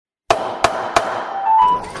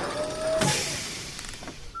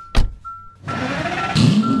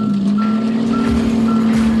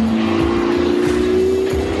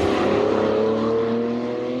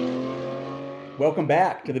welcome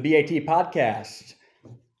back to the BAT podcast.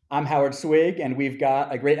 I'm Howard Swig, and we've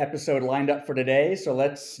got a great episode lined up for today, so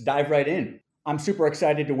let's dive right in. I'm super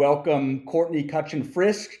excited to welcome Courtney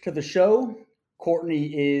Cutchin-Frisk to the show. Courtney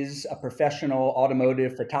is a professional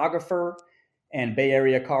automotive photographer and Bay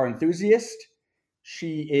Area car enthusiast.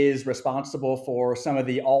 She is responsible for some of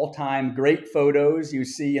the all-time great photos you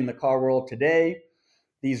see in the car world today.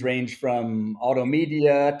 These range from auto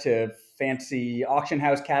media to fancy auction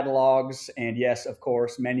house catalogs, and yes, of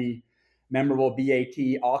course, many memorable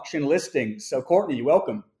BAT auction listings. So Courtney,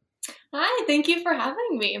 welcome. Hi, thank you for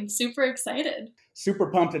having me. I'm super excited.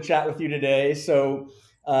 Super pumped to chat with you today. So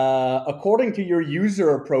according to your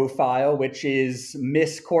user profile, which is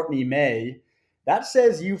Miss Courtney May, that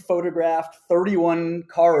says you photographed 31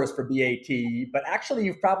 cars for BAT, but actually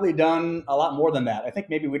you've probably done a lot more than that. I think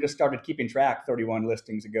maybe we just started keeping track 31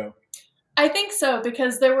 listings ago. I think so,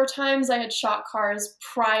 because there were times I had shot cars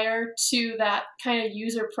prior to that kind of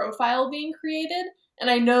user profile being created. And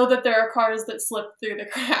I know that there are cars that slipped through the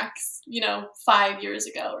cracks, 5 years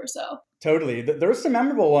ago or so. Totally. There's some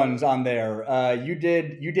memorable ones on there. You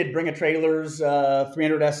did Bring a Trailer's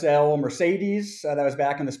 300 SL Mercedes. That was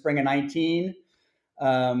back in the spring of 19.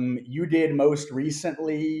 You did most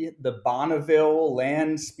recently the Bonneville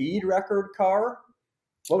Land Speed Record car.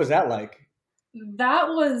 What was that like? That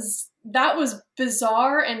was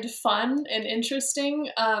bizarre and fun and interesting.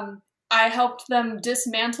 I helped them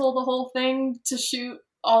dismantle the whole thing to shoot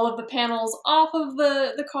all of the panels off of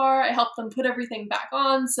the car. I helped them put everything back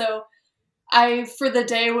on. So I, for the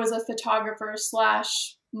day, was a photographer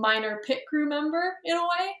 / minor pit crew member in a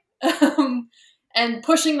way. And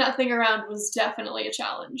pushing that thing around was definitely a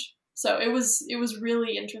challenge. So it was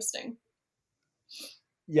really interesting.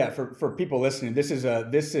 Yeah, for people listening, this is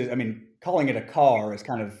I mean, calling it a car is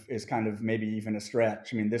kind of maybe even a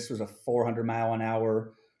stretch. I mean, this was a 400 mile an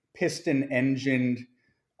hour piston engined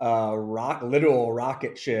literal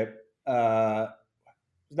rocket ship.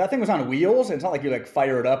 That thing was on wheels. It's not like you like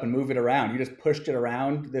fire it up and move it around. You just pushed it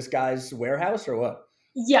around this guy's warehouse or what?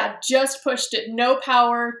 Yeah, just pushed it. No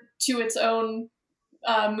power to its own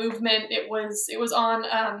movement. It was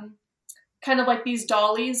on kind of like these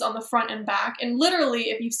dollies on the front and back. And literally,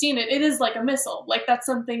 if you've seen it, it is like a missile. Like that's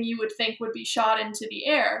something you would think would be shot into the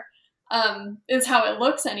air, is how it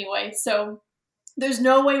looks anyway. So there's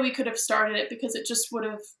no way we could have started it because it just would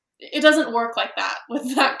have, it doesn't work like that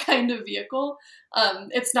with that kind of vehicle.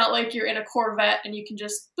 It's not like you're in a Corvette and you can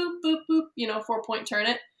just boop, boop, boop, 4-point turn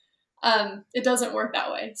it. It doesn't work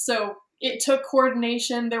that way. So it took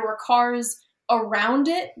coordination. There were cars around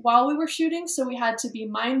it while we were shooting, so we had to be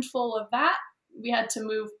mindful of that. We had to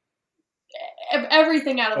move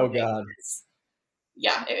everything out of the way. God.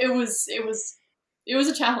 Yeah, it was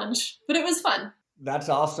a challenge, but it was fun. That's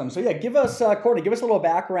awesome. So yeah, Courtney, give us a little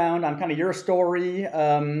background on kind of your story,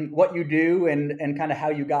 what you do, and kind of how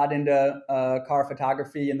you got into car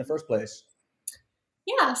photography in the first place.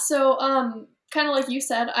 Yeah, so kind of like you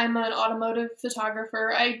said, I'm an automotive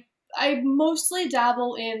photographer. I mostly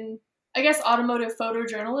dabble in, I guess, automotive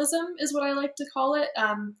photojournalism is what I like to call it.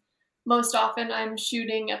 Most often I'm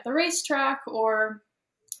shooting at the racetrack or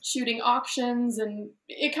shooting auctions, and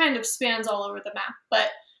it kind of spans all over the map. But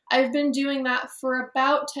I've been doing that for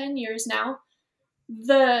about 10 years now.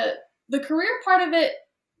 The career part of it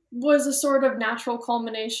was a sort of natural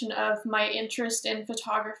culmination of my interest in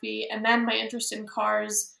photography and then my interest in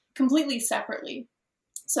cars completely separately.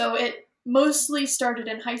 So it mostly started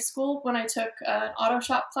in high school when I took an auto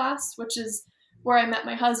shop class, which is where I met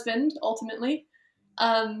my husband ultimately.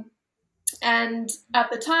 And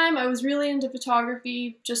at the time I was really into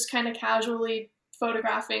photography, just kind of casually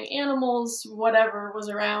photographing animals, whatever was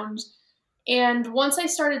around. And once I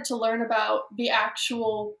started to learn about the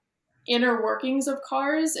actual inner workings of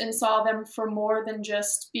cars and saw them for more than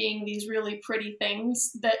just being these really pretty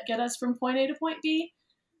things that get us from point A to point B,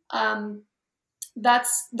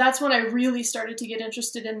 that's when I really started to get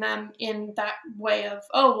interested in them in that way of,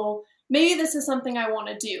 oh, well, maybe this is something I want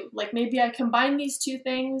to do. Like maybe I combine these two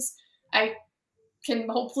things. I can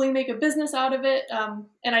hopefully make a business out of it.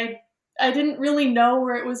 And I didn't really know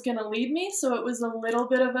where it was going to lead me. So it was a little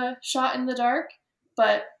bit of a shot in the dark,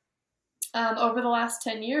 but over the last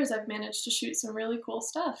 10 years, I've managed to shoot some really cool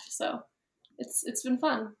stuff. So it's been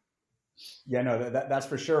fun. Yeah, no, that's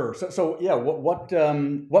for sure. So yeah,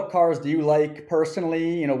 what cars do you like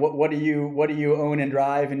personally? What do you own and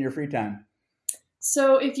drive in your free time?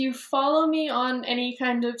 So if you follow me on any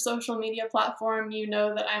kind of social media platform, you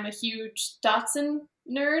know that I'm a huge Datsun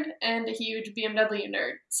nerd and a huge BMW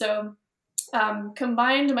nerd. So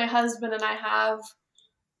combined, my husband and I have,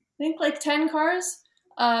 I think, like 10 cars.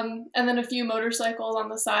 and then a few motorcycles on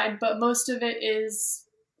the side, but most of it is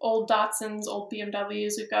old Datsuns, old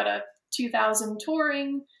BMWs. We've got a 2000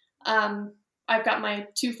 Touring. I've got my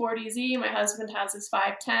 240Z. My husband has his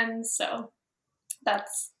 510. So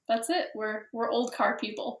that's it. We're old car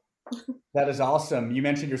people. That is awesome. You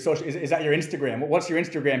mentioned your social. Is that your Instagram? What's your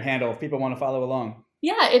Instagram handle if people want to follow along?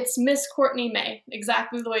 Yeah, it's Miss Courtney May,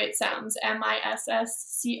 exactly the way it sounds.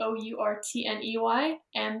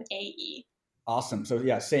 MISSCOURTNEYMAE. Awesome. So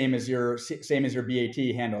yeah, same as your BAT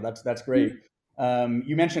handle. That's great.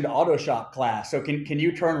 You mentioned auto shop class. So can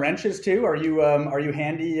you turn wrenches too? Are you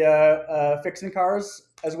handy fixing cars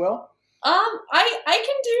as well? I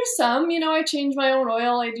can do some. I change my own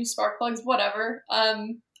oil. I do spark plugs, whatever.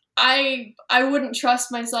 I wouldn't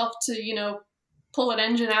trust myself to pull an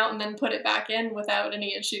engine out and then put it back in without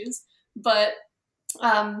any issues. But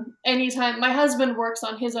anytime, my husband works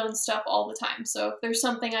on his own stuff all the time. So if there's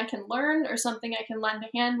something I can learn or something I can lend a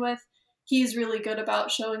hand with, he's really good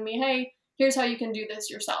about showing me, hey, here's how you can do this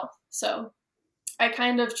yourself. So I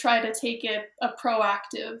kind of try to take a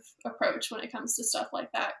proactive approach when it comes to stuff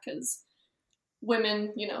like that, because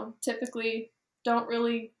women, typically don't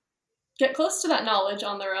really get close to that knowledge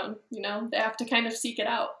on their own. They have to kind of seek it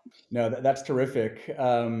out. No, that's terrific.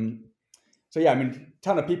 So yeah, a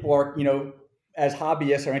ton of people are, as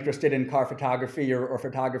hobbyists are interested in car photography or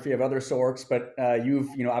photography of other sorts, but you've,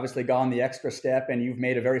 obviously gone the extra step and you've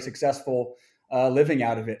made a very successful living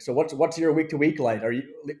out of it. So what's your week to week like? Are you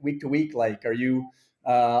Are you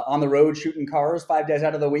on the road shooting cars 5 days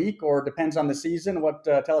out of the week, or depends on the season?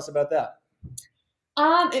 Tell us about that.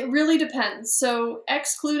 It really depends. So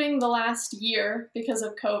excluding the last year because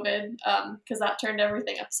of COVID, because that turned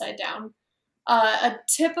everything upside down, a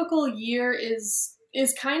typical year is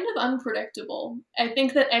kind of unpredictable. I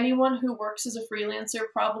think that anyone who works as a freelancer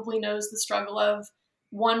probably knows the struggle of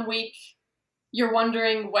 1 week you're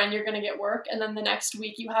wondering when you're going to get work, and then the next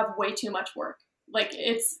week you have way too much work. Like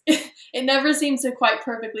it never seems to quite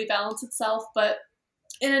perfectly balance itself. But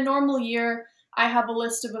in a normal year, I have a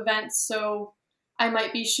list of events. So I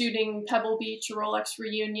might be shooting Pebble Beach, Rolex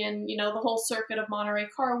Reunion, the whole circuit of Monterey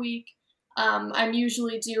Car Week. I'm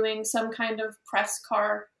usually doing some kind of press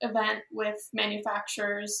car event with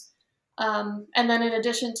manufacturers. And then in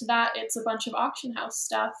addition to that, it's a bunch of auction house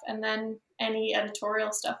stuff and then any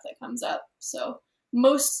editorial stuff that comes up. So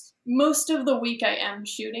most of the week I am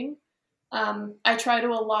shooting. I try to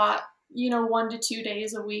allot, 1 to 2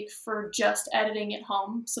 days a week for just editing at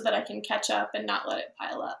home so that I can catch up and not let it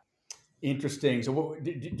pile up. Interesting. So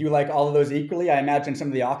do you like all of those equally? I imagine some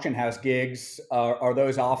of the auction house gigs are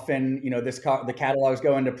those often, this car, the catalogs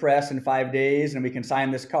go into press in 5 days and we can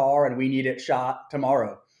sign this car and we need it shot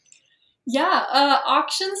tomorrow. Yeah,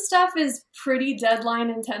 auction stuff is pretty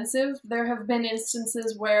deadline intensive. There have been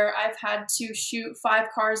instances where I've had to shoot 5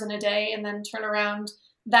 cars in a day and then turn around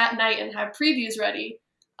that night and have previews ready,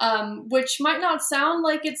 which might not sound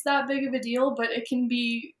like it's that big of a deal, but it can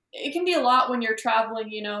be a lot when you're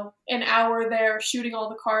traveling, an hour there shooting all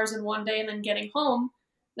the cars in one day and then getting home.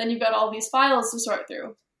 Then you've got all these files to sort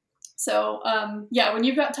through. So yeah, when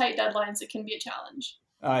you've got tight deadlines, it can be a challenge.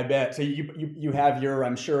 I bet. So you have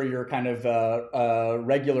I'm sure your kind of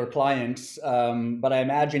regular clients, but I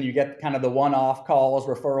imagine you get kind of the one-off calls,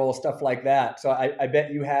 referrals, stuff like that. So I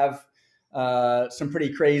bet you have some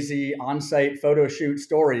pretty crazy on-site photo shoot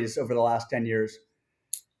stories over the last 10 years.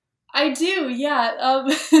 I do, yeah.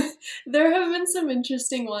 There have been some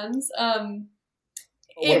interesting ones.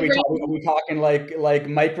 What are we talking? Are we talking like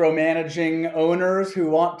micromanaging owners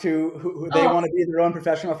who want to want to be their own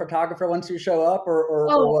professional photographer once you show up, or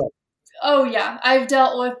what? Oh yeah, I've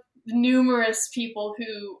dealt with numerous people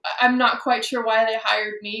who I'm not quite sure why they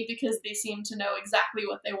hired me, because they seem to know exactly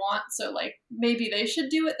what they want. So like maybe they should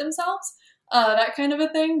do it themselves, that kind of a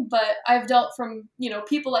thing. But I've dealt from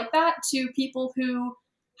people like that to people who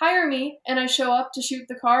hire me and I show up to shoot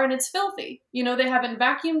the car and it's filthy. They haven't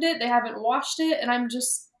vacuumed it, they haven't washed it, and I'm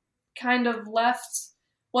just kind of left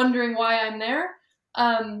wondering why I'm there.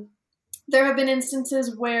 There have been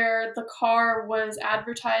instances where the car was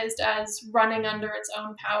advertised as running under its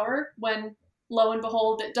own power when, lo and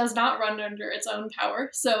behold, it does not run under its own power.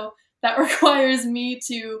 So that requires me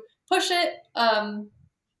to push it,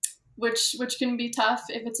 which can be tough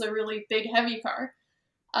if it's a really big, heavy car.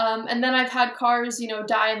 And then I've had cars,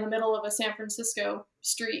 die in the middle of a San Francisco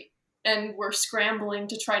street and we're scrambling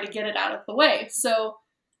to try to get it out of the way. So,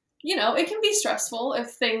 it can be stressful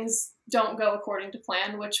if things don't go according to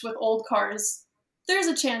plan, which with old cars, there's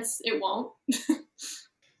a chance it won't.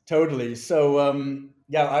 Totally. So,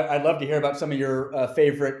 yeah, I'd love to hear about some of your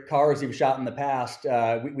favorite cars you've shot in the past.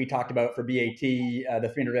 We talked about for BAT,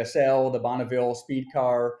 the 300 SL, the Bonneville Speed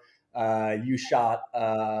Car. You shot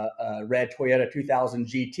a red Toyota 2000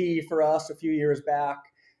 GT for us a few years back.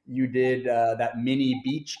 You did that mini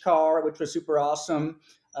beach car, which was super awesome.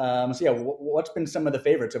 So, yeah, what's been some of the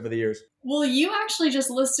favorites over the years? Well, you actually just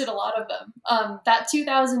listed a lot of them. That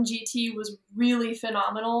 2000 GT was really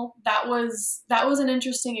phenomenal. That was an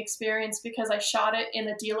interesting experience because I shot it in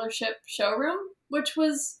a dealership showroom, which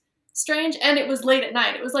was strange, and it was late at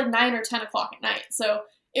night. It was like 9 or 10 o'clock at night, so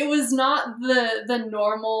it was not the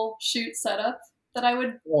normal shoot setup that I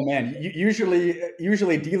would. Oh man,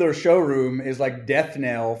 usually dealer showroom is like death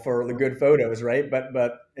knell for the good photos, right?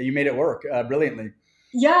 But you made it work brilliantly.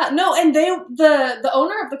 Yeah, no, and the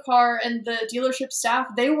owner of the car and the dealership staff,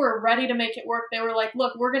 they were ready to make it work. They were like,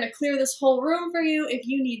 "Look, we're going to clear this whole room for you. If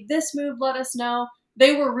you need this move, let us know."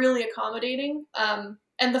 They were really accommodating.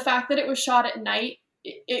 And the fact that it was shot at night,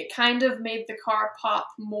 it kind of made the car pop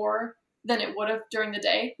more than it would have during the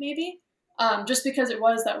day, maybe. Just because it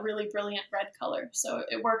was that really brilliant red color, so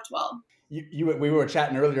it worked well. We were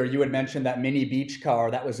chatting earlier. You had mentioned that mini beach car.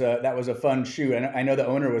 That was a fun shoot. And I know the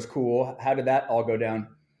owner was cool. How did that all go down?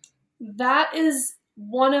 That is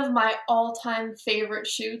one of my all-time favorite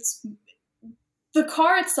shoots. The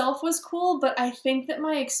car itself was cool, but I think that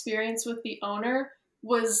my experience with the owner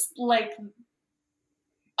was like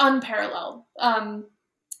unparalleled.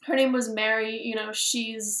 Her name was Mary.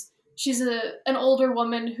 She's an older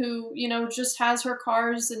woman who just has her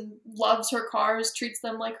cars and loves her cars, treats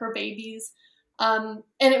them like her babies. And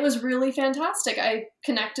it was really fantastic. I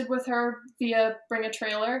connected with her via Bring a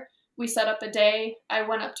Trailer. We set up a day. I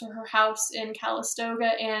went up to her house in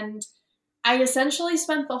Calistoga, and I essentially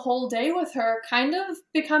spent the whole day with her, kind of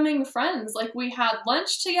becoming friends. Like, we had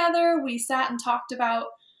lunch together. We sat and talked about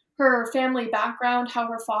her family background, how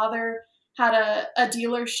her father had a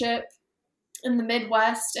dealership in the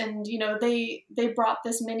Midwest, and they brought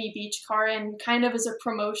this mini beach car in kind of as a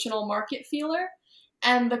promotional market feeler,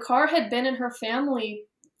 and the car had been in her family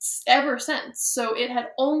ever since, so it had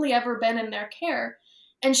only ever been in their care.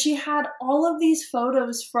 And she had all of these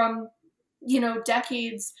photos from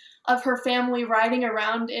decades of her family riding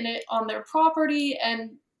around in it on their property,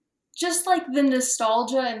 and just like the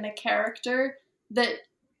nostalgia and the character that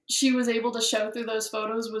she was able to show through those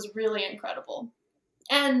photos was really incredible.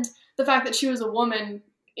 And the fact that she was a woman,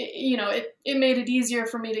 it made it easier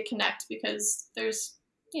for me to connect, because there's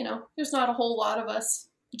not a whole lot of us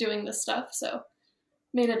doing this stuff, so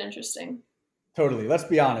made it interesting. Totally. Let's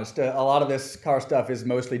be honest. A lot of this car stuff is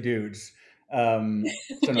mostly dudes. So no,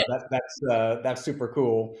 Yeah. that's super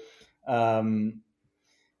cool. Um,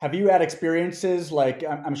 have you had experiences like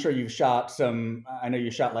I'm sure you've shot some? I know you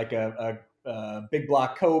shot like a big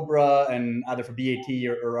block Cobra, and either for BAT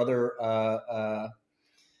or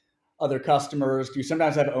other customers. Do you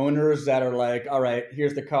sometimes have owners that are like, all right,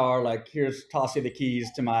 here's the car, like here's toss you the keys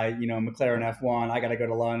to my McLaren F1. I got to go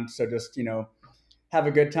to lunch, so just have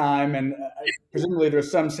a good time. And presumably there's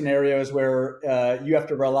some scenarios where you have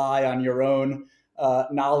to rely on your own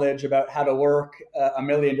knowledge about how to work a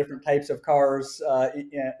million different types of cars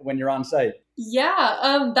when you're on site.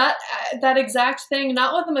 Yeah, that exact thing,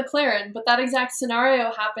 not with a McLaren, but that exact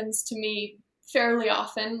scenario happens to me fairly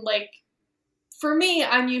often. Like, for me,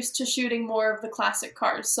 I'm used to shooting more of the classic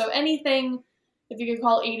cars. So anything, if you could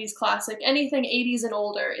call 80s classic, anything 80s and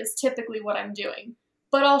older is typically what I'm doing.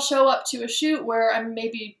 But I'll show up to a shoot where I'm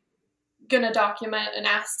maybe going to document an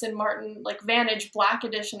Aston Martin, like Vantage Black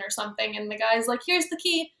Edition or something. And the guy's like, here's the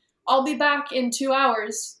key. I'll be back in 2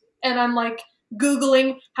 hours. And I'm like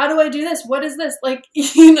Googling, how do I do this? What is this? Like,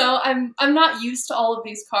 I'm not used to all of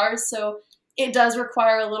these cars. So it does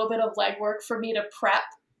require a little bit of legwork for me to prep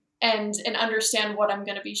and understand what I'm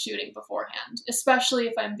going to be shooting beforehand, especially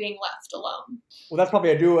if I'm being left alone. Well, that's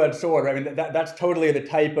probably a dual-edged sword. I mean, that's totally the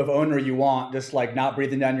type of owner you want, just like not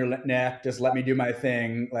breathing down your neck, just let me do my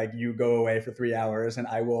thing. Like, you go away for 3 hours and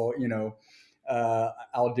I will,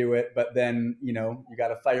 I'll do it. But then, you got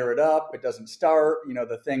to fire it up. It doesn't start,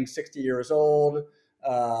 the thing's 60 years old.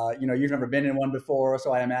 You've never been in one before.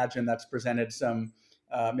 So I imagine that's presented some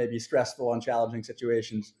maybe stressful and challenging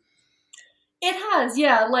situations. It has,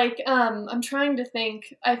 yeah. Like, I'm trying to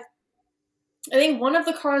think. I think one of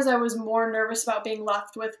the cars I was more nervous about being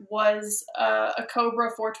left with was a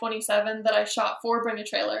Cobra 427 that I shot for Bring a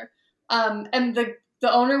Trailer. And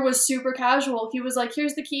the owner was super casual. He was like,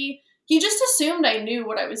 here's the key. He just assumed I knew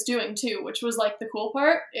what I was doing too, which was like the cool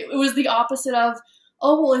part. It was the opposite of,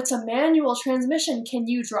 oh, well, it's a manual transmission. Can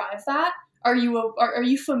you drive that? Are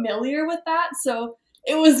you familiar with that? So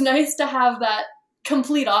it was nice to have that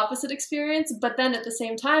complete opposite experience. But then at the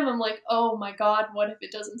same time, I'm like, oh my God, what if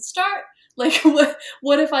it doesn't start? Like,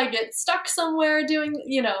 what if I get stuck somewhere doing,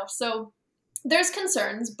 so there's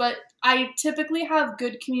concerns, but I typically have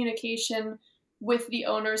good communication with the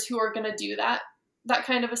owners who are going to do that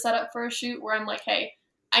kind of a setup for a shoot where I'm like, hey,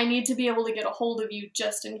 I need to be able to get a hold of you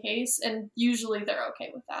just in case. And usually they're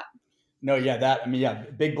okay with that. No, yeah,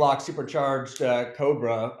 big block supercharged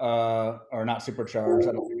Cobra, or not supercharged.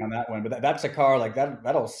 I don't think on that one, but that's a car like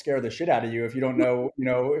that'll scare the shit out of you if you don't know,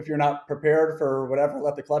 if you're not prepared for whatever,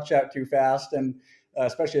 let the clutch out too fast, and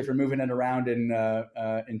especially if you're moving it around in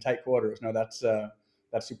tight quarters. No, that's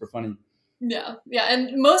super funny. Yeah,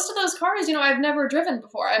 and most of those cars, I've never driven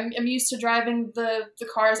before. I'm used to driving the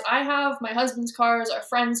cars I have, my husband's cars, our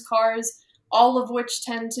friends' cars, all of which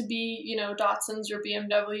tend to be, Datsuns or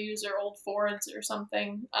BMWs or old Fords or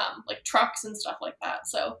something, like trucks and stuff like that.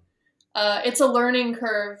 So it's a learning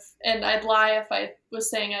curve, and I'd lie if I was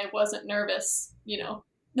saying I wasn't nervous,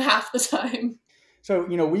 half the time. So,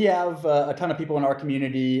 we have a ton of people in our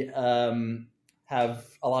community have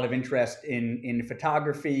a lot of interest in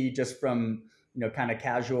photography, just from, kind of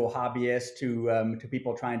casual hobbyists to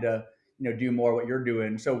people trying to, do more what you're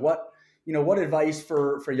doing. So what advice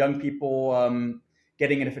for young people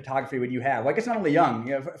getting into photography would you have? Well, I guess not only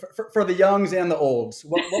young, for the youngs and the olds.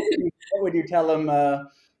 What would you tell them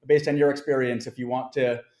based on your experience if you want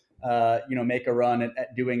to, make a run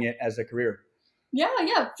at doing it as a career? Yeah.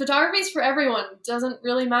 Photography is for everyone. Doesn't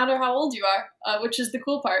really matter how old you are, which is the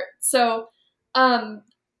cool part. So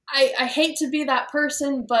I hate to be that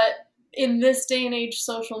person, but in this day and age,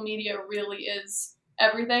 social media really is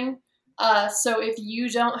everything. So if you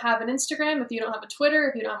don't have an Instagram, if you don't have a Twitter,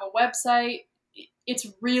 if you don't have a website, it's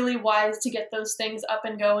really wise to get those things up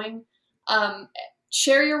and going.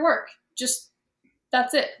 Share your work.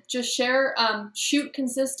 That's it. Just share, shoot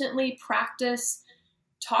consistently, practice,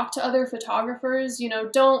 talk to other photographers.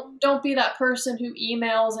 Don't be that person who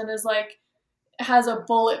emails and is like, has a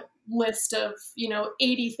bullet list of,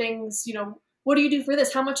 80 things, what do you do for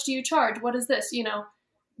this? How much do you charge? What is this?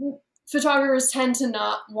 Photographers tend to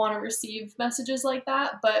not want to receive messages like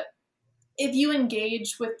that, but if you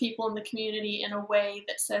engage with people in the community in a way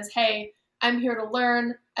that says, hey, I'm here to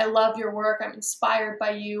learn, I love your work, I'm inspired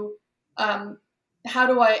by you, how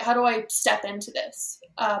do I step into this?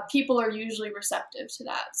 People are usually receptive to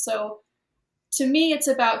that. So to me, it's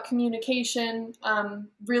about communication,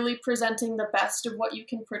 really presenting the best of what you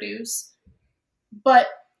can produce, but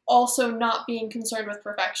also not being concerned with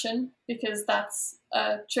perfection, because that's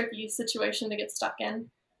a tricky situation to get stuck in.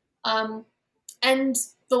 And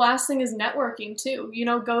the last thing is networking too.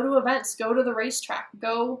 Go to events, go to the racetrack,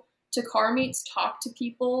 go to car meets, talk to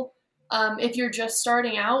people. If you're just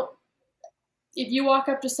starting out, if you walk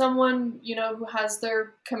up to someone, who has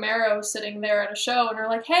their Camaro sitting there at a show and are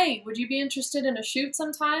like, hey, would you be interested in a shoot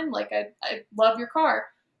sometime? Like, I love your car.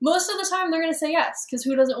 Most of the time they're going to say yes, because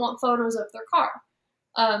who doesn't want photos of their car?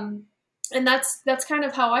 And that's kind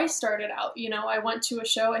of how I started out. I went to a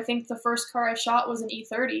show. I think the first car I shot was an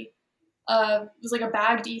E30. It was like a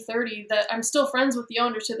bagged E30 that I'm still friends with the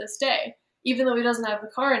owner to this day, even though he doesn't have the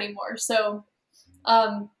car anymore. So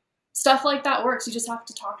stuff like that works. You just have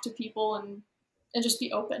to talk to people and just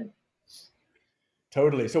be open.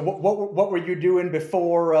 Totally. So what were you doing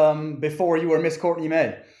before you were Miss Courtney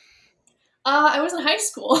May? I was in high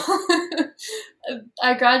school.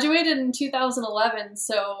 I graduated in 2011.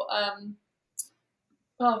 So,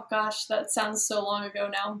 oh gosh, that sounds so long ago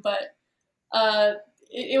now, but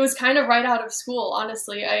it was kind of right out of school,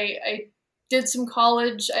 honestly. I did some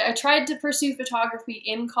college. I tried to pursue photography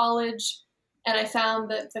in college, and I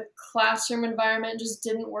found that the classroom environment just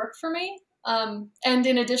didn't work for me. And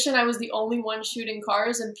in addition, I was the only one shooting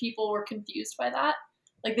cars, and people were confused by that.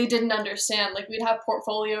 Like, they didn't understand. Like, we'd have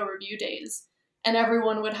portfolio review days, and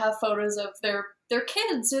everyone would have photos of their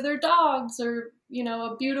kids or their dogs or,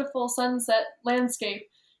 a beautiful sunset landscape.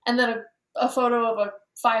 And then a photo of a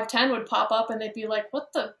 510 would pop up, and they'd be like,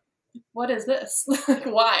 what is this? Like,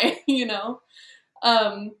 why?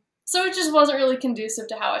 So it just wasn't really conducive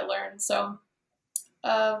to how I learned. So,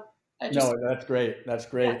 no, that's great. That's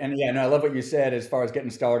great. Yeah. And I love what you said as far as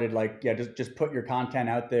getting started. Like, just put your content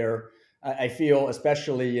out there. I feel,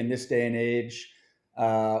 especially in this day and age,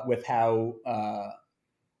 with how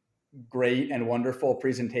great and wonderful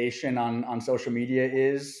presentation on social media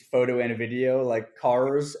is, photo and video, like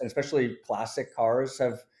cars, especially classic cars,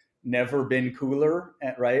 have never been cooler,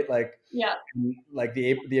 right? Like, like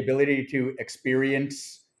the ability to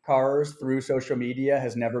experience cars through social media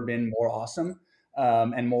has never been more awesome.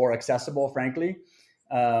 And more accessible, frankly.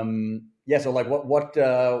 So like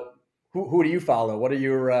who do you follow? What are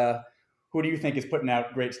your Who do you think is putting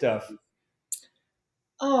out great stuff?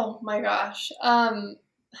 Oh my gosh.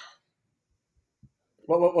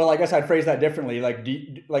 Well, I guess I'd phrase that differently.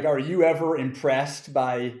 Like, are you ever impressed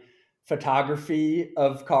by photography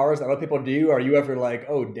of cars that other people do? Are you ever like,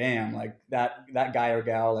 oh damn, like that guy or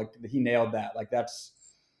gal, like he nailed that, like that's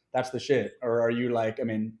the shit? Or are you like, I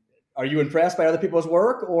mean, are you impressed by other people's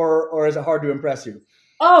work, or is it hard to impress you?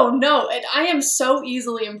 Oh no, and I am so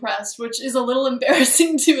easily impressed, which is a little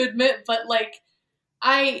embarrassing to admit, but like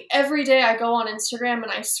I every day I go on Instagram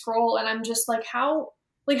and I scroll and I'm just like how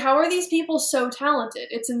are these people so talented?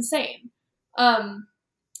 It's insane. Um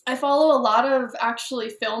I follow a lot of actually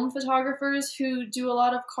film photographers who do a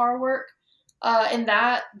lot of car work, and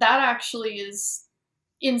that actually is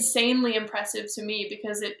insanely impressive to me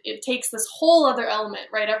because it takes this whole other element,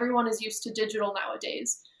 right? Everyone is used to digital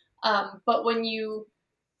nowadays, but when you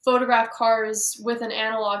photograph cars with an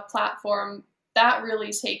analog platform, that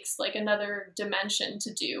really takes like another dimension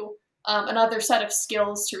to do, another set of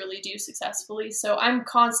skills to really do successfully. So I'm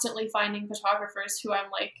constantly finding photographers who I'm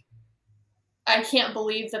like, I can't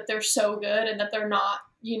believe that they're so good and that they're not,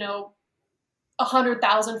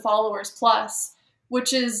 100,000 followers plus,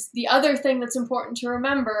 which is the other thing that's important to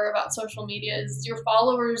remember about social media is your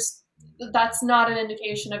followers, that's not an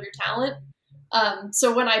indication of your talent.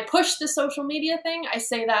 So when I push the social media thing, I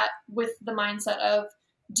say that with the mindset of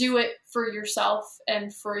do it for yourself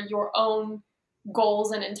and for your own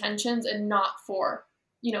goals and intentions and not for,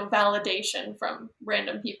 validation from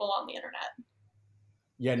random people on the internet.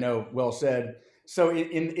 Yeah, no, well said. So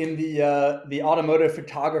in the automotive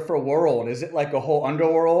photographer world, is it like a whole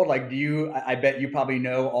underworld? Like, I bet you probably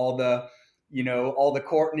know all the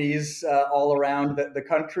Courtneys all around the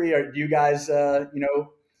country. Or do you guys,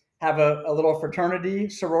 have a little fraternity,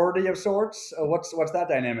 sorority of sorts? What's that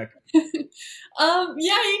dynamic? Yeah,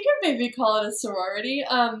 you can maybe call it a sorority.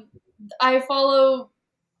 I follow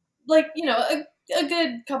like, a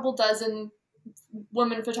good couple dozen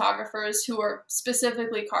women photographers who are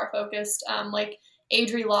specifically car focused. Like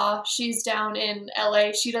Adri Law, she's down in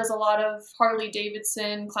LA. She does a lot of Harley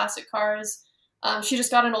Davidson classic cars. She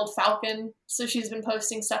just got an old Falcon, so she's been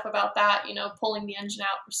posting stuff about that, pulling the engine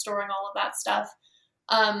out, restoring all of that stuff.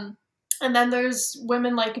 Um, and then there's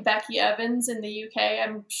women like Becky Evans in the UK.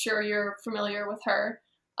 I'm sure you're familiar with her.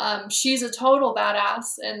 She's a total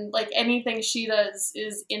badass, and like anything she does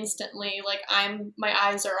is instantly like my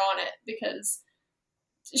eyes are on it because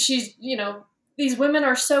she's, these women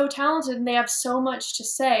are so talented and they have so much to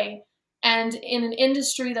say. And in an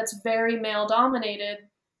industry that's very male dominated,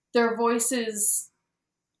 their voices,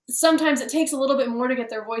 sometimes it takes a little bit more to get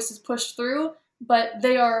their voices pushed through, but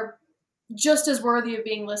they are just as worthy of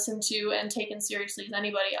being listened to and taken seriously as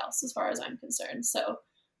anybody else, as far as I'm concerned. So,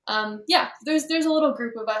 yeah, there's a little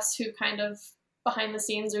group of us who kind of behind the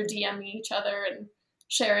scenes are DMing each other and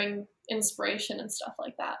sharing inspiration and stuff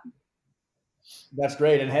like that. That's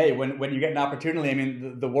great. And hey, when you get an opportunity, I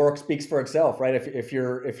mean, the work speaks for itself, right? If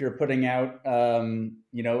you're putting out,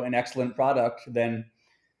 an excellent product, then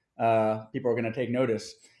people are going to take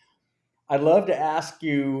notice. I'd love to ask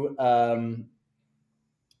you kind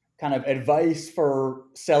of advice for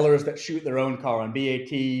sellers that shoot their own car on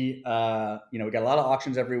BAT. We got a lot of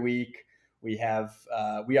auctions every week. We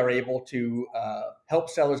are able to help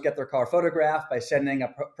sellers get their car photographed by sending a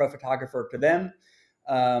pro photographer to them.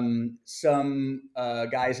 Some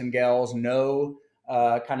guys and gals know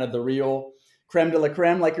kind of the real creme de la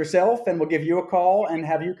creme like yourself, and we'll give you a call and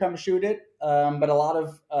have you come shoot it. But a lot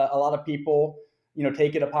of people,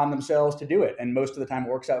 take it upon themselves to do it, and most of the time it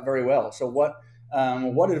works out very well. So what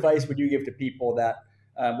advice would you give to people that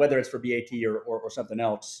whether it's for BAT or something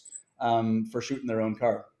else, for shooting their own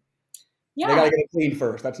car? Yeah, they got to get it clean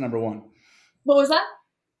first. That's number one. What was that?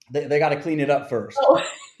 They got to clean it up first. Oh.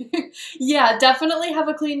 Yeah, definitely have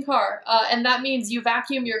a clean car. And that means you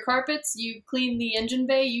vacuum your carpets, you clean the engine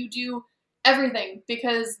bay, you do everything,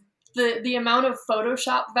 because the amount of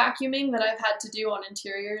Photoshop vacuuming that I've had to do on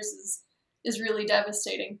interiors is really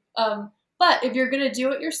devastating. But if you're going to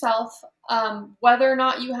do it yourself, whether or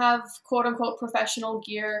not you have quote unquote professional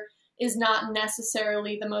gear is not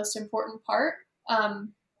necessarily the most important part.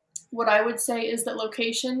 What I would say is that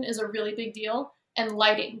location is a really big deal and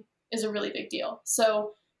lighting is a really big deal.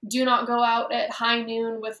 So do not go out at high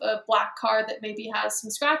noon with a black car that maybe has some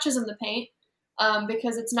scratches in the paint,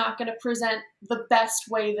 because it's not going to present the best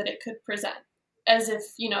way that it could present. As if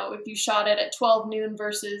you shot it at 12 noon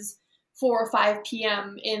versus 4 or 5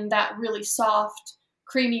 p.m. in that really soft,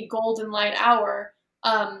 creamy golden light hour,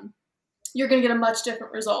 you're going to get a much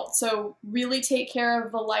different result. So really take care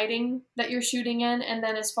of the lighting that you're shooting in. And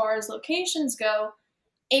then as far as locations go,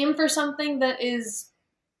 aim for something that is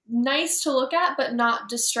nice to look at, but not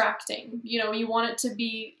distracting. You know, you want it to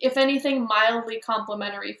be, if anything, mildly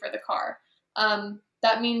complimentary for the car.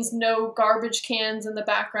 That means no garbage cans in the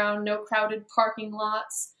background, no crowded parking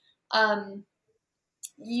lots.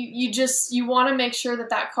 You want to make sure that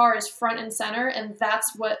that car is front and center, and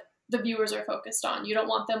that's what the viewers are focused on. You don't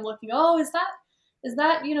want them looking, oh, is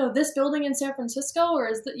that, you know, this building in San Francisco, or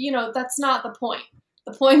is that, you know, that's not the point.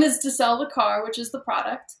 The point is to sell the car, which is the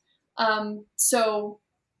product. So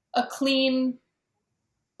a clean,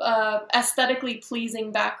 aesthetically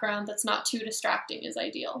pleasing background that's not too distracting is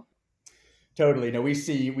ideal. Totally. No, we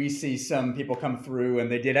see some people come through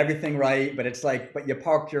and they did everything right, but it's like, but you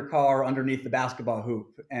parked your car underneath the basketball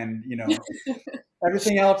hoop, and you know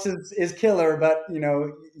everything else is killer, but you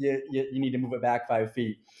know you need to move it back 5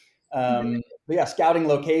 feet. But yeah, scouting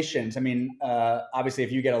locations. I mean, obviously,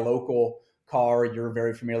 if you get a local car, you're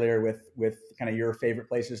very familiar with kind of your favorite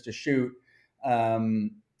places to shoot.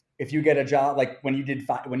 If you get a job like when you did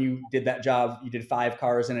that job, you did 5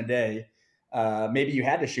 cars in a day. Maybe you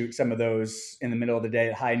had to shoot some of those in the middle of the day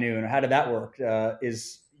at high noon. How did that work?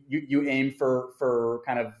 Is you aim for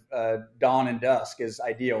kind of dawn and dusk is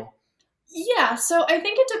ideal? Yeah, so I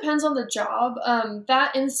think it depends on the job.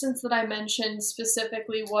 That instance that I mentioned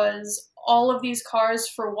specifically was all of these cars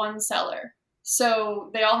for one seller.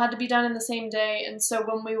 So they all had to be done in the same day. And so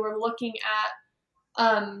when we were looking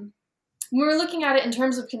at it in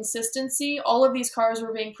terms of consistency, all of these cars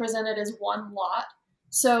were being presented as one lot.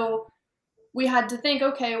 So we had to think,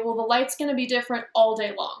 okay, well, the light's going to be different all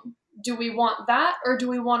day long. Do we want that, or do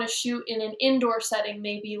we want to shoot in an indoor setting,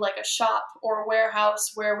 maybe like a shop or a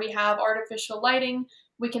warehouse where we have artificial lighting?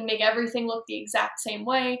 We can make everything look the exact same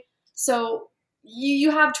way. So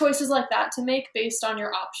you have choices like that to make based on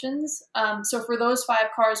your options. So for those 5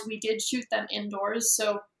 cars, we did shoot them indoors,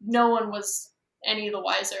 so no one was any the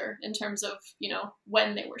wiser in terms of, you know,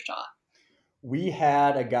 when they were shot. We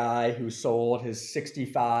had a guy who sold his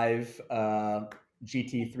 65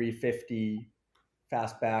 GT350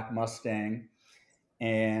 fastback Mustang,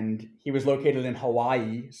 and he was located in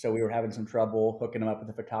Hawaii, so we were having some trouble hooking him up with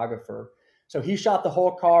a photographer. So he shot the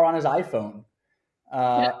whole car on his iPhone,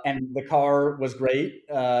 and the car was great.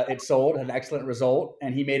 It sold, had an excellent result,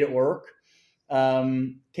 and he made it work.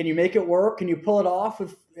 Can you make it work? Can you pull it off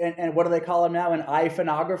with, and what do they call him now? An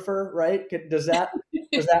iPhoneographer, right? Does that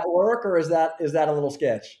work, or is that a little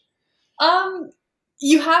sketch?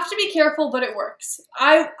 You have to be careful, but it works.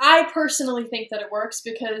 I personally think that it works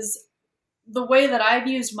because the way that I've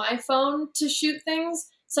used my phone to shoot things,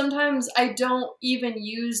 sometimes I don't even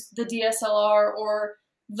use the DSLR or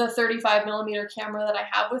the 35 millimeter camera that I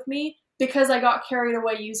have with me because I got carried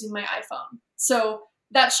away using my iPhone. So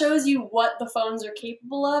that shows you what the phones are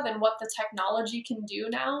capable of and what the technology can do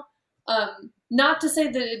now. Not to say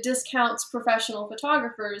that it discounts professional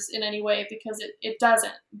photographers in any way, because it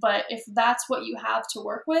doesn't. But if that's what you have to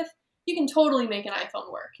work with, you can totally make an iPhone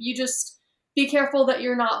work. You just be careful that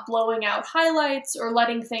you're not blowing out highlights or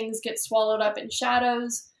letting things get swallowed up in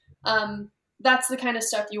shadows. That's the kind of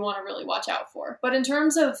stuff you want to really watch out for. But in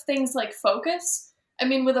terms of things like focus, I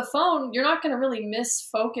mean, with a phone, you're not going to really miss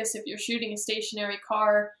focus if you're shooting a stationary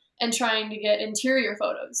car and trying to get interior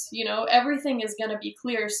photos. You know, everything is going to be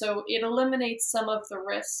clear, so it eliminates some of the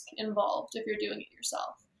risk involved if you're doing it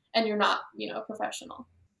yourself and you're not, you know, a professional.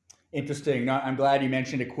 Interesting. No, I'm glad you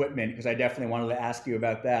mentioned equipment, because I definitely wanted to ask you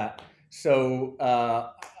about that. So,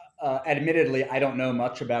 admittedly, I don't know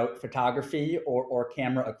much about photography or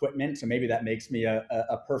camera equipment, so maybe that makes me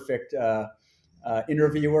a perfect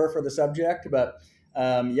interviewer for the subject. But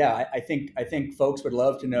yeah, I think folks would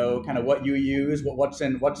love to know kind of what you use, what's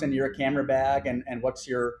in your camera bag, and what's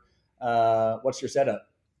your setup.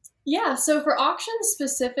 Yeah, so for auctions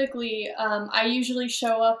specifically, I usually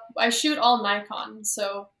I shoot all Nikon,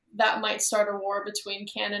 so that might start a war between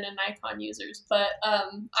Canon and Nikon users. But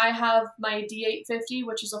I have my D850,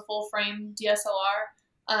 which is a full frame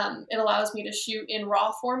DSLR. It allows me to shoot in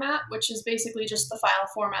RAW format, which is basically just the file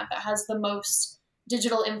format that has the most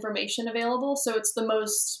digital information available. So it's the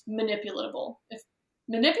most manipulatable. If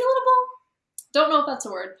manipulatable? Don't know if that's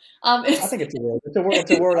a word. I think it's a word.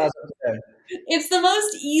 It's a word as of today. It's the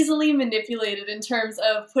most easily manipulated in terms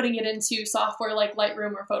of putting it into software like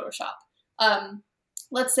Lightroom or Photoshop.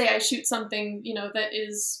 Let's say I shoot something, you know, that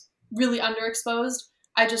is really underexposed.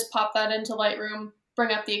 I just pop that into Lightroom,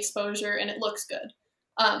 bring up the exposure, and it looks good.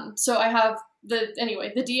 So I have the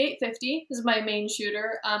D850 is my main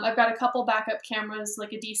shooter. I've got a couple backup cameras,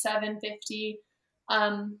 like a D750.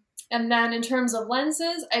 And then in terms of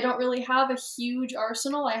lenses, I don't really have a huge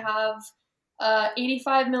arsenal. I have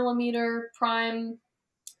 85 millimeter prime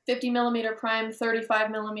 50 millimeter prime, 35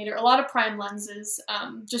 millimeter, a lot of prime lenses,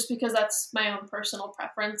 just because that's my own personal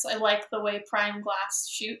preference. I like the way prime glass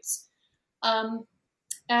shoots.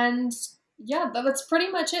 And yeah, that's pretty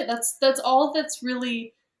much it. That's all that's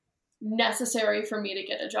really necessary for me to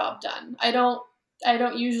get a job done. I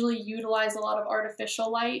don't usually utilize a lot of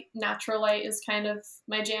artificial light. Natural light is kind of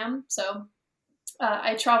my jam. So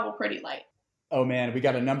I travel pretty light. Oh man, we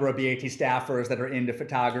got a number of BAT staffers that are into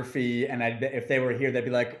photography, and if they were here, they'd be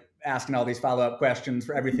like asking all these follow-up questions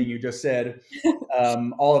for everything you just said.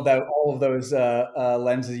 All of those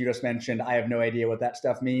lenses you just mentioned, I have no idea what that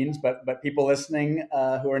stuff means, but people listening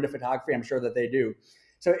who are into photography, I'm sure that they do.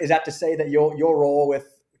 So is that to say that you'll roll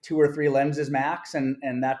with 2 or 3 lenses max,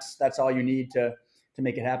 and that's all you need to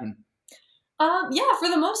make it happen? Yeah, for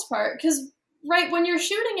the most part, because right when you're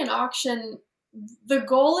shooting an auction, the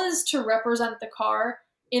goal is to represent the car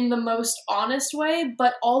in the most honest way,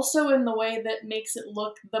 but also in the way that makes it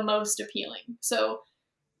look the most appealing. So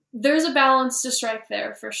there's a balance to strike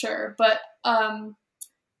there for sure. But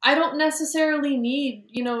I don't necessarily need,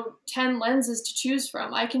 10 lenses to choose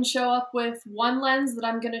from. I can show up with 1 lens that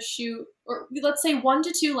I'm going to shoot, or let's say 1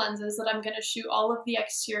 to 2 lenses that I'm going to shoot all of the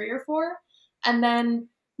exterior for, and then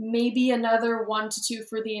maybe another 1 to 2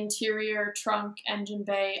 for the interior, trunk, engine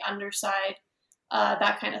bay, underside,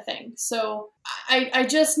 that kind of thing. So I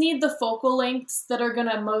just need the focal lengths that are going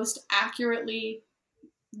to most accurately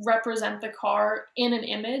represent the car in an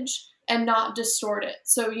image and not distort it.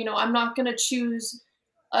 So, I'm not going to choose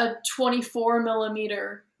a 24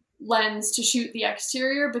 millimeter lens to shoot the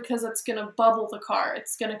exterior because it's going to bubble the car.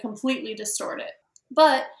 It's going to completely distort it.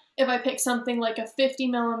 But if I pick something like a 50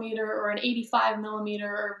 millimeter or an 85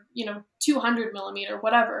 millimeter or, 200 millimeter,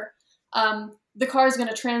 whatever, the car is going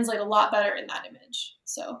to translate a lot better in that image.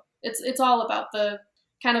 So it's all about the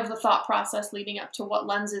kind of the thought process leading up to what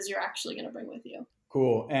lenses you're actually going to bring with you.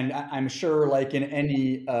 Cool. And I'm sure, like in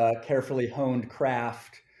any carefully honed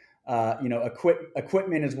craft,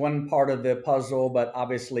 equipment is one part of the puzzle, but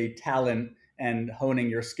obviously talent and honing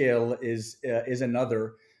your skill is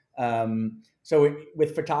another. So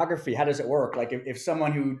with photography, how does it work? Like if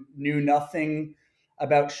someone who knew nothing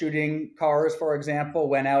about shooting cars, for example,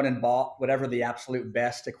 went out and bought whatever the absolute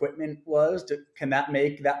best equipment was, can that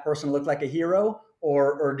make that person look like a hero?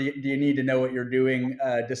 Or do you need to know what you're doing,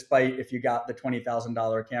 despite if you got the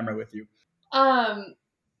 $20,000 camera with you?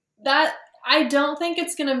 That I don't think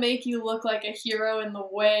it's going to make you look like a hero in the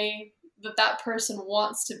way that person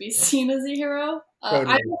wants to be seen as a hero.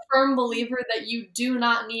 Totally. I'm a firm believer that you do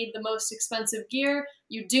not need the most expensive gear.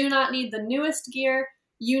 You do not need the newest gear.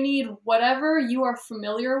 You need whatever you are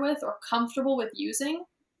familiar with or comfortable with using.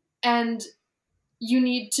 And you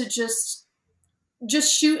need to just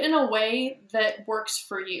shoot in a way that works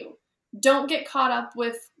for you. Don't get caught up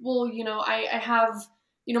with, well, I have,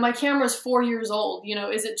 my camera's 4 years old.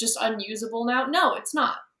 Is it just unusable now? No, it's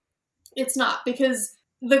not. It's not, because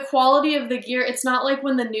the quality of the gear, it's not like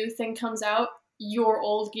when the new thing comes out, your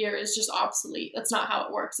old gear is just obsolete. That's not how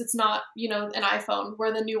it works. It's not, an iPhone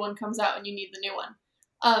where the new one comes out and you need the new one.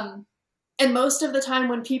 And most of the time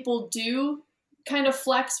when people do kind of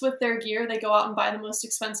flex with their gear, they go out and buy the most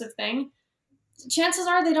expensive thing. Chances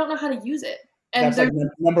are they don't know how to use it. And that's like the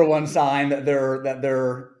number one sign that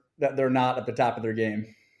they're not at the top of their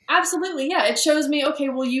game. Absolutely. Yeah. It shows me, okay,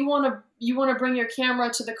 well, you want to bring your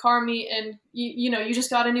camera to the car meet and you just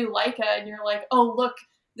got a new Leica and you're like, oh, look,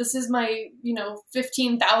 this is my,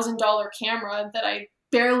 $15,000 camera that I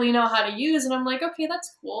barely know how to use. And I'm like, okay,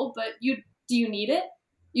 that's cool. But do you need it?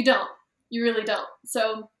 You don't. You really don't.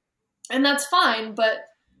 So, and that's fine. But,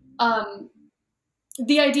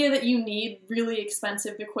 the idea that you need really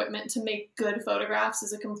expensive equipment to make good photographs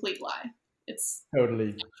is a complete lie. It's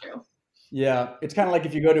totally not true. Yeah, it's kind of like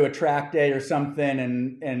if you go to a track day or something,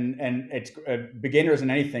 and it's beginners in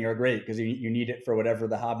anything are great because you need it for whatever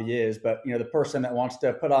the hobby is. But the person that wants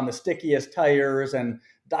to put on the stickiest tires and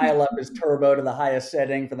dial up his turbo to the highest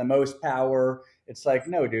setting for the most power, it's like,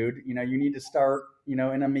 no, dude, you need to start in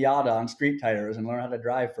a Miata on street tires and learn how to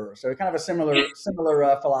drive first. So kind of a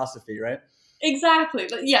similar philosophy, right? Exactly.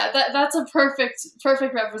 But yeah, that's a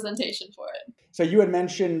perfect representation for it. So you had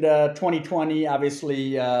mentioned 2020,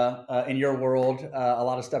 obviously, in your world, a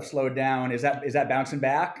lot of stuff slowed down. Is that bouncing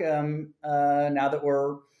back now that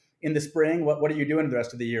we're in the spring? What are you doing the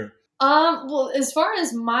rest of the year? Well, as far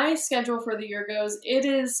as my schedule for the year goes, it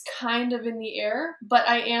is kind of in the air, but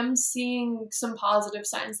I am seeing some positive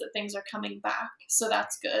signs that things are coming back. So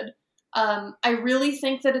that's good. I really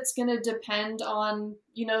think that it's going to depend on,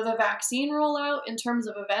 the vaccine rollout in terms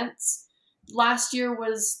of events. Last year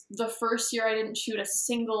was the first year I didn't shoot a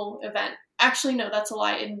single event. Actually, no, that's a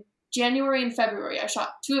lie. In January and February, I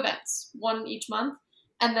shot 2 events, one each month,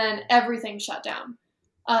 and then everything shut down.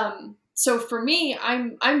 So for me,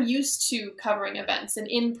 I'm used to covering events and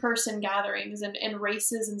in-person gatherings and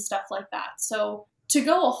races and stuff like that. So to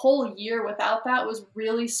go a whole year without that was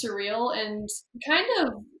really surreal and kind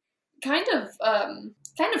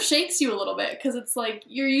of shakes you a little bit, because it's like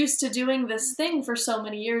you're used to doing this thing for so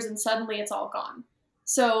many years and suddenly it's all gone.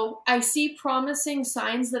 So I see promising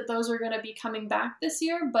signs that those are going to be coming back this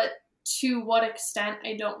year, but to what extent,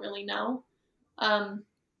 I don't really know.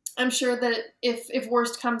 I'm sure that if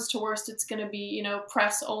worst comes to worst, it's going to be,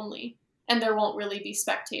 press only, and there won't really be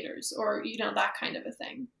spectators or, that kind of a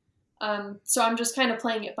thing. So I'm just kind of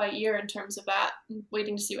playing it by ear in terms of that and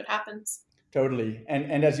waiting to see what happens. Totally.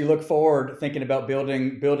 And as you look forward, thinking about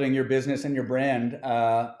building your business and your brand,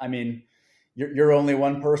 you're only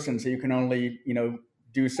one person, so you can only,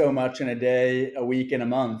 do so much in a day, a week, and a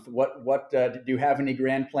month. What do you have any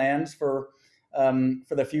grand plans for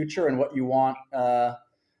the future and what you want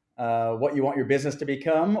your business to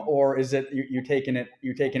become, or is it you taking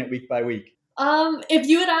it week by week? If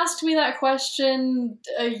you had asked me that question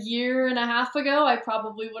a year and a half ago, I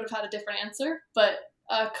probably would have had a different answer. But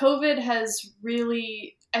COVID has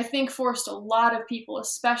really, I think, forced a lot of people,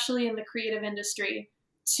 especially in the creative industry,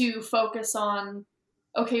 to focus on,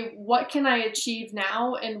 okay, what can I achieve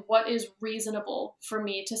now and what is reasonable for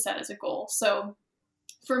me to set as a goal? So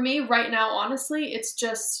for me right now, honestly, it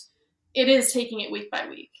is taking it week by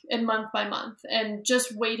week and month by month and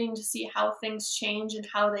just waiting to see how things change and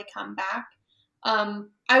how they come back.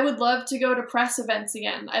 I would love to go to press events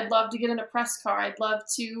again. I'd love to get in a press car. I'd love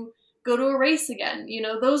to go to a race again.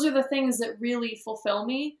 Those are the things that really fulfill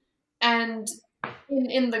me. And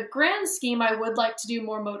in the grand scheme, I would like to do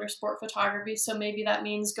more motorsport photography. So maybe that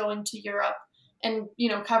means going to Europe and,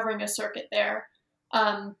 covering a circuit there.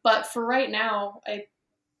 But for right now,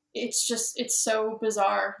 it's so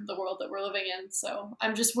bizarre, the world that we're living in. So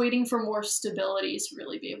I'm just waiting for more stability to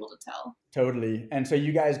really be able to tell. Totally. And so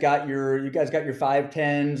you guys got your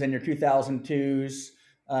 510s and your 2002s.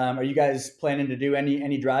 Are you guys planning to do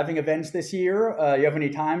any driving events this year? You have any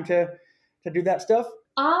time to do that stuff?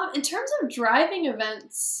 In terms of driving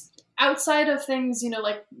events, outside of things,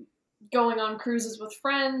 like going on cruises with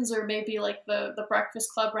friends or maybe like the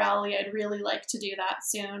Breakfast Club rally, I'd really like to do that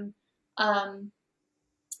soon.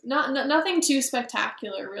 Nothing too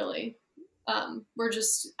spectacular, really. We're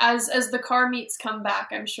just as the car meets come back,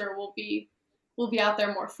 I'm sure we'll be out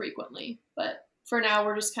there more frequently. But for now,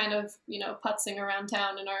 we're just kind of putzing around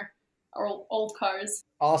town in our old cars.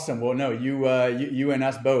 Awesome. Well, no, you and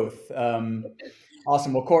us both.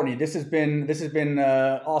 Awesome. Well, Courtney, this has been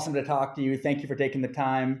awesome to talk to you. Thank you for taking the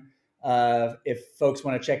time. If folks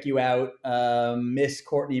want to check you out, Miss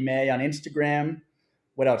Courtney May on Instagram.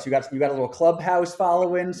 What else? You got a little Clubhouse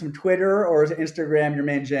following, some Twitter, or is Instagram your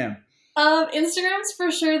main jam? Instagram's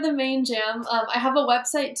for sure the main jam. I have a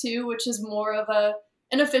website too, which is more of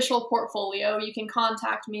an official portfolio. You can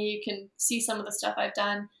contact me. You can see some of the stuff I've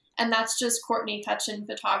done. And that's just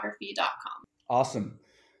CourtneyCutchinphotography.com. Awesome.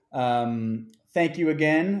 Thank you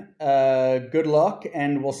again. Good luck,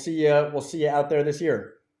 and we'll see you out there this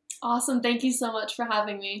year. Awesome. Thank you so much for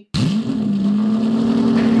having me.